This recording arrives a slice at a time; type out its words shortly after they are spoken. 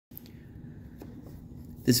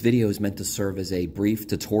This video is meant to serve as a brief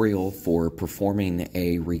tutorial for performing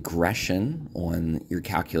a regression on your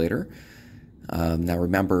calculator. Now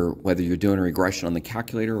remember, whether you're doing a regression on the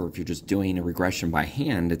calculator or if you're just doing a regression by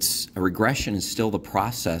hand, a regression is still the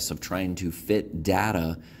process of trying to fit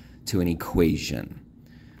data to an equation.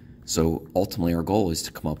 So ultimately our goal is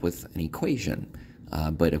to come up with an equation.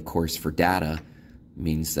 But of course for data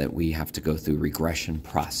means that we have to go through a regression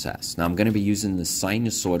process. Now I'm going to be using the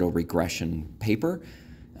sinusoidal regression paper.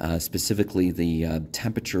 Specifically the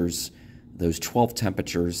temperatures, those 12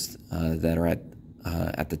 temperatures that are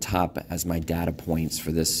at the top as my data points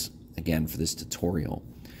for this, again, for this tutorial.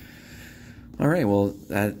 All right, well,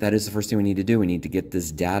 that is the first thing we need to do. We need to get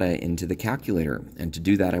this data into the calculator. And to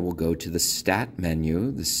do that, I will go to the Stat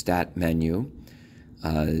menu,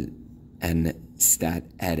 and Stat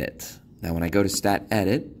Edit. Now, when I go to Stat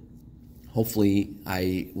Edit, hopefully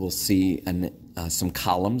I will see some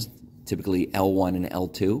columns, typically L1 and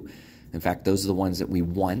L2. In fact, those are the ones that we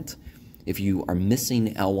want. If you are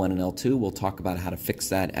missing L1 and L2, we'll talk about how to fix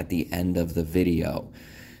that at the end of the video,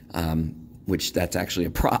 which that's actually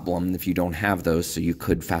a problem if you don't have those, so you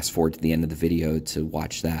could fast forward to the end of the video to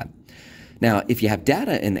watch that. Now, if you have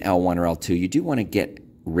data in L1 or L2, you do want to get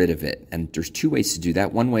rid of it, and there's two ways to do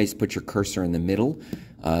that. One way is put your cursor in the middle,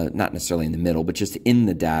 not necessarily in the middle, but just in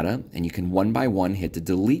the data, and you can one by one hit the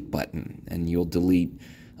delete button, and you'll delete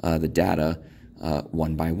the data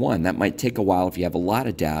one by one. That might take a while if you have a lot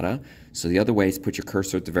of data. So the other way is put your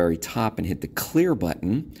cursor at the very top and hit the clear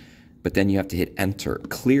button, but then you have to hit enter.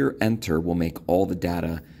 Clear enter will make all the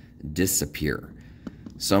data disappear.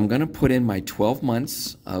 So I'm going to put in my 12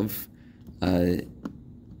 months of,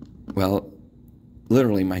 well,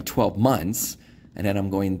 literally my 12 months, and then I'm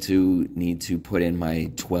going to need to put in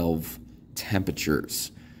my 12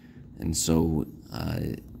 temperatures. And so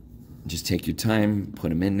just take your time, put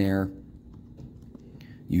them in there,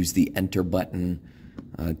 use the enter button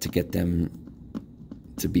to get them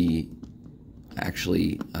to be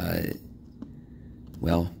actually,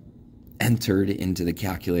 well, entered into the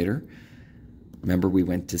calculator. Remember, we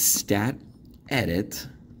went to Stat Edit,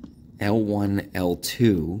 L1,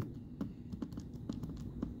 L2.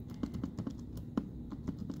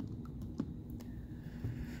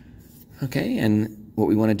 Okay, and what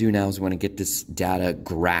we want to do now is we want to get this data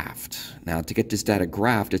graphed. Now, to get this data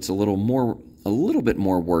graphed, it's a little bit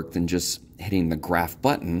more work than just hitting the graph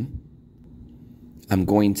button. I'm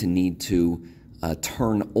going to need to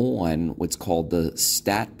turn on what's called the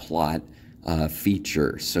stat plot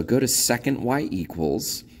feature. So go to second y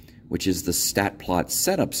equals, which is the stat plot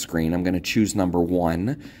setup screen. I'm going to choose number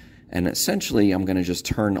 1, and essentially I'm going to just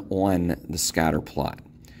turn on the scatter plot.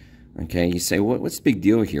 Okay, you say, what's the big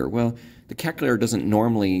deal here? Well, the calculator doesn't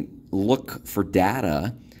normally look for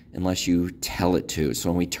data unless you tell it to. So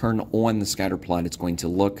when we turn on the scatter plot, it's going to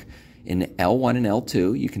look in L1 and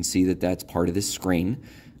L2. You can see that that's part of this screen,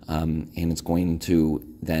 and it's going to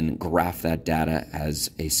then graph that data as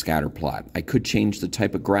a scatter plot. I could change the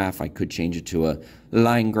type of graph. I could change it to a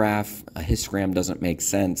line graph. A histogram doesn't make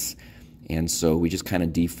sense, and so we just kind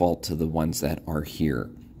of default to the ones that are here.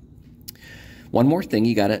 One more thing,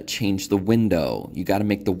 you got to change the window. You got to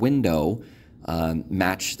make the window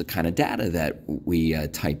match the kind of data that we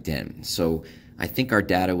typed in. So I think our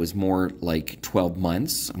data was more like 12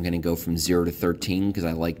 months. I'm going to go from 0 to 13 because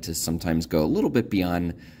I like to sometimes go a little bit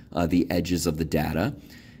beyond the edges of the data.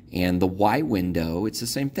 And the Y window, it's the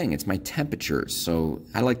same thing. It's my temperatures. So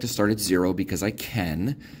I like to start at 0 because I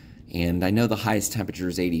can. And I know the highest temperature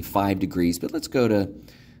is 85 degrees, but let's go to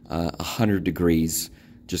 100 degrees.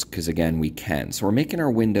 Just because, again, we can. So we're making our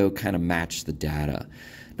window kind of match the data.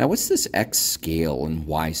 Now, what's this X scale and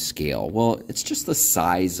Y scale? Well, it's just the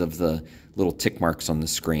size of the little tick marks on the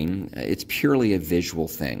screen. It's purely a visual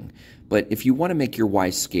thing. But if you want to make your Y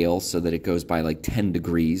scale so that it goes by like 10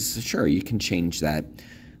 degrees, sure, you can change that.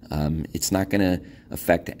 It's not going to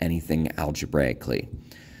affect anything algebraically.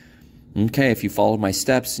 Okay, if you followed my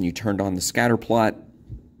steps and you turned on the scatter plot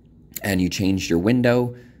and you changed your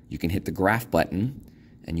window, you can hit the graph button,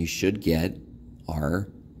 and you should get our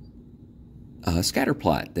scatter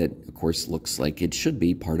plot that, of course, looks like it should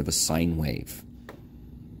be part of a sine wave.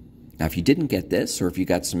 Now, if you didn't get this, or if you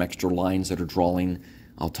got some extra lines that are drawing,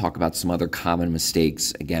 I'll talk about some other common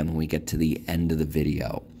mistakes, again, when we get to the end of the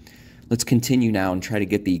video. Let's continue now and try to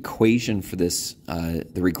get the equation for this,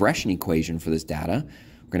 the regression equation for this data.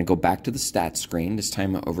 We're going to go back to the stat screen, this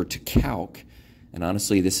time over to Calc, and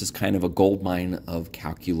honestly, this is kind of a goldmine of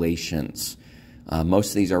calculations. Most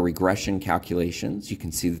of these are regression calculations. You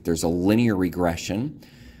can see that there's a linear regression,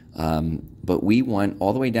 but we want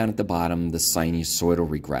all the way down at the bottom the sinusoidal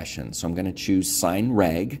regression. So I'm going to choose sine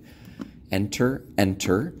reg, enter,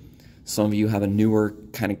 enter. Some of you have a newer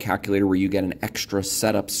kind of calculator where you get an extra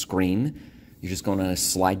setup screen. You're just going to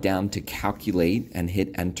slide down to calculate and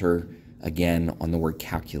hit enter again on the word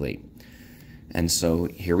calculate. And so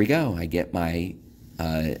here we go. I get my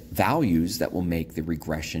values that will make the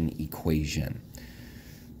regression equation.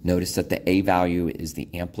 Notice that the A value is the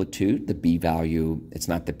amplitude. The B value, it's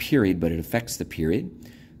not the period, but it affects the period.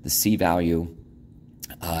 The C value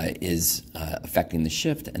is affecting the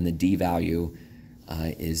shift, and the D value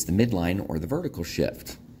is the midline or the vertical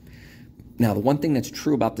shift. Now, the one thing that's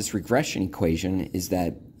true about this regression equation is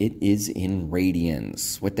that it is in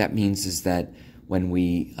radians. What that means is that when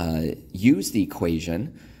we use the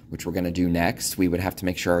equation, which we're going to do next, we would have to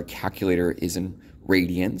make sure our calculator is in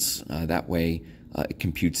radians. That way, it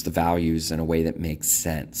computes the values in a way that makes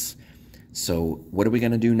sense. So what are we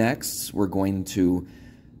going to do next? We're going to,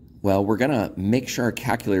 well, we're going to make sure our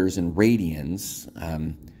calculator is in radians.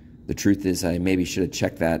 The truth is I maybe should have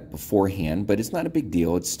checked that beforehand, but it's not a big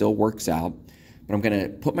deal. It still works out. But I'm going to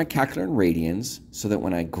put my calculator in radians so that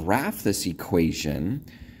when I graph this equation,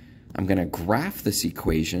 I'm going to graph this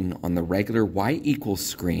equation on the regular y equals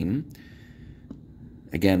screen.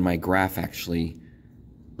 Again, my graph actually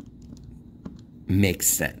makes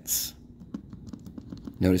sense.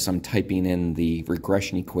 Notice I'm typing in the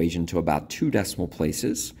regression equation to about 2 decimal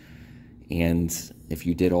places. And if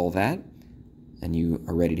you did all that and you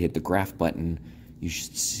are ready to hit the graph button, you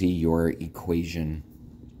should see your equation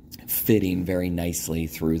fitting very nicely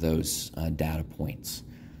through those data points.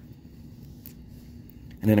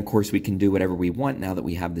 And then, of course, we can do whatever we want now that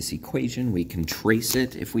we have this equation. We can trace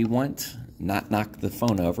it if we want, not knock the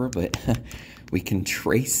phone over, but we can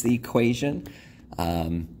trace the equation.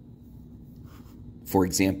 For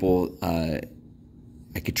example, I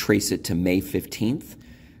could trace it to May 15th.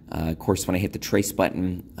 Of course, when I hit the trace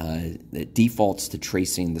button, it defaults to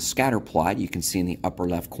tracing the scatter plot. You can see in the upper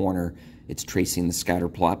left corner, it's tracing the scatter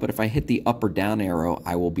plot. But if I hit the up or down arrow,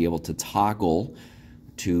 I will be able to toggle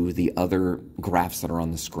to the other graphs that are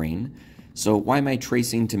on the screen. So why am I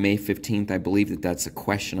tracing to May 15th? I believe that that's a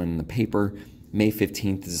question on the paper. May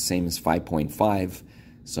 15th is the same as 5.5,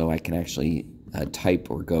 so I can actually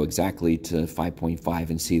type or go exactly to 5.5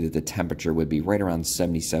 and see that the temperature would be right around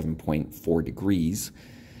 77.4 degrees.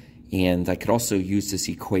 And I could also use this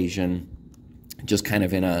equation just kind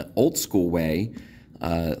of in an old school way,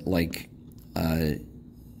 like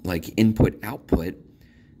input-output.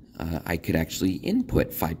 I could actually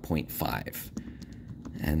input 5.5.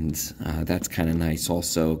 And that's kind of nice.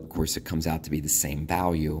 Also, of course, it comes out to be the same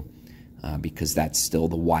value because that's still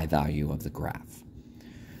the y value of the graph.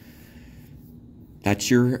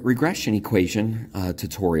 That's your regression equation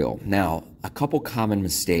tutorial. Now, a couple common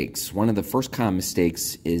mistakes. One of the first common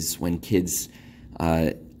mistakes is when kids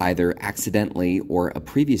either accidentally or a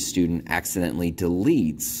previous student accidentally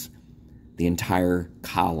deletes the entire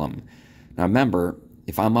column. Now remember,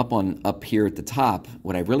 if I'm up here at the top,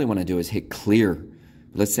 what I really want to do is hit clear.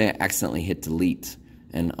 Let's say I accidentally hit delete,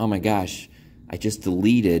 and oh my gosh, I just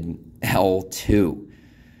deleted L2.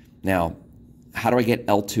 Now, how do I get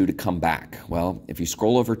L2 to come back? Well, if you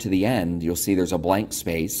scroll over to the end, you'll see there's a blank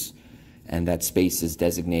space, and that space is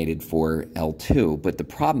designated for L2. But the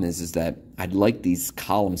problem is that I'd like these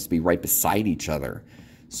columns to be right beside each other.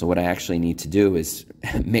 So what I actually need to do is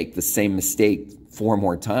make the same mistake 4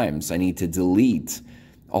 more times. I need to delete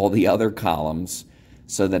all the other columns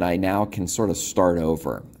so that I now can sort of start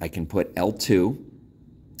over. I can put L2.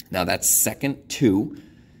 Now that's second 2.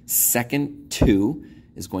 Second 2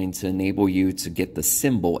 is going to enable you to get the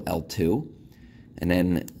symbol L2. And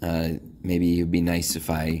then maybe it would be nice if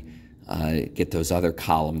I get those other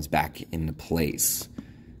columns back into place,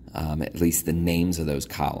 at least the names of those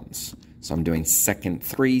columns. So I'm doing second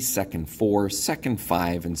 3, second 4, second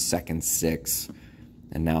 5, and second 6.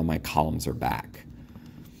 And now my columns are back.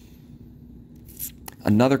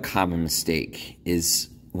 Another common mistake is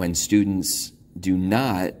when students do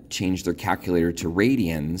not change their calculator to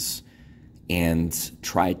radians and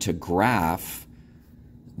try to graph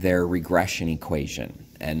their regression equation.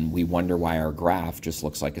 And we wonder why our graph just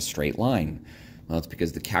looks like a straight line. Well, it's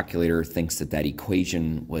because the calculator thinks that that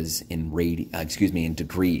equation was in in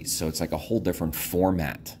degrees, so it's like a whole different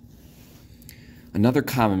format. Another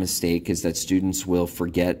common mistake is that students will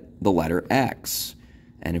forget the letter X.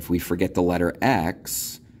 And if we forget the letter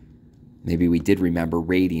X, maybe we did remember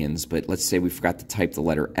radians, but let's say we forgot to type the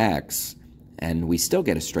letter X, and we still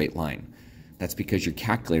get a straight line. That's because your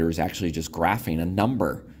calculator is actually just graphing a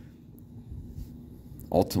number.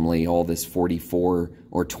 Ultimately, all this 44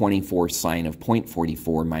 or 24 sine of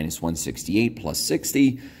 0.44 minus 168 plus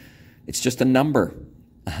 60, it's just a number.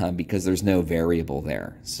 because there's no variable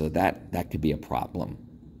there. So that could be a problem.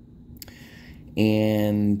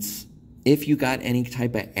 And if you got any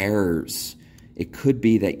type of errors, it could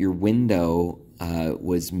be that your window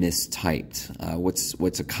was mistyped.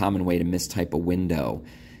 What's a common way to mistype a window?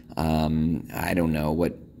 I don't know,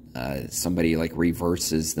 what somebody like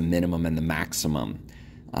reverses the minimum and the maximum.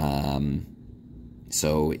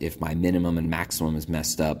 So if my minimum and maximum is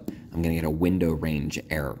messed up, I'm going to get a window range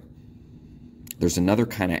error. There's another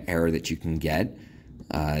kind of error that you can get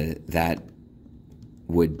that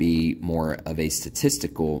would be more of a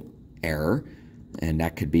statistical error, and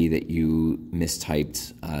that could be that you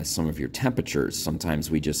mistyped some of your temperatures. Sometimes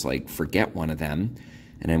we just like forget one of them,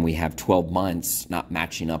 and then we have 12 months not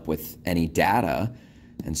matching up with any data.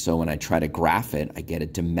 And so when I try to graph it, I get a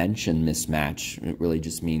dimension mismatch. It really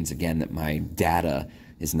just means, again, that my data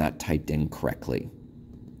is not typed in correctly.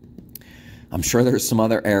 I'm sure there's some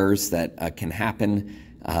other errors that can happen.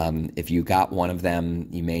 If you got one of them,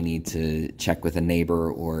 you may need to check with a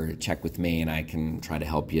neighbor or check with me, and I can try to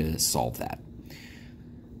help you solve that.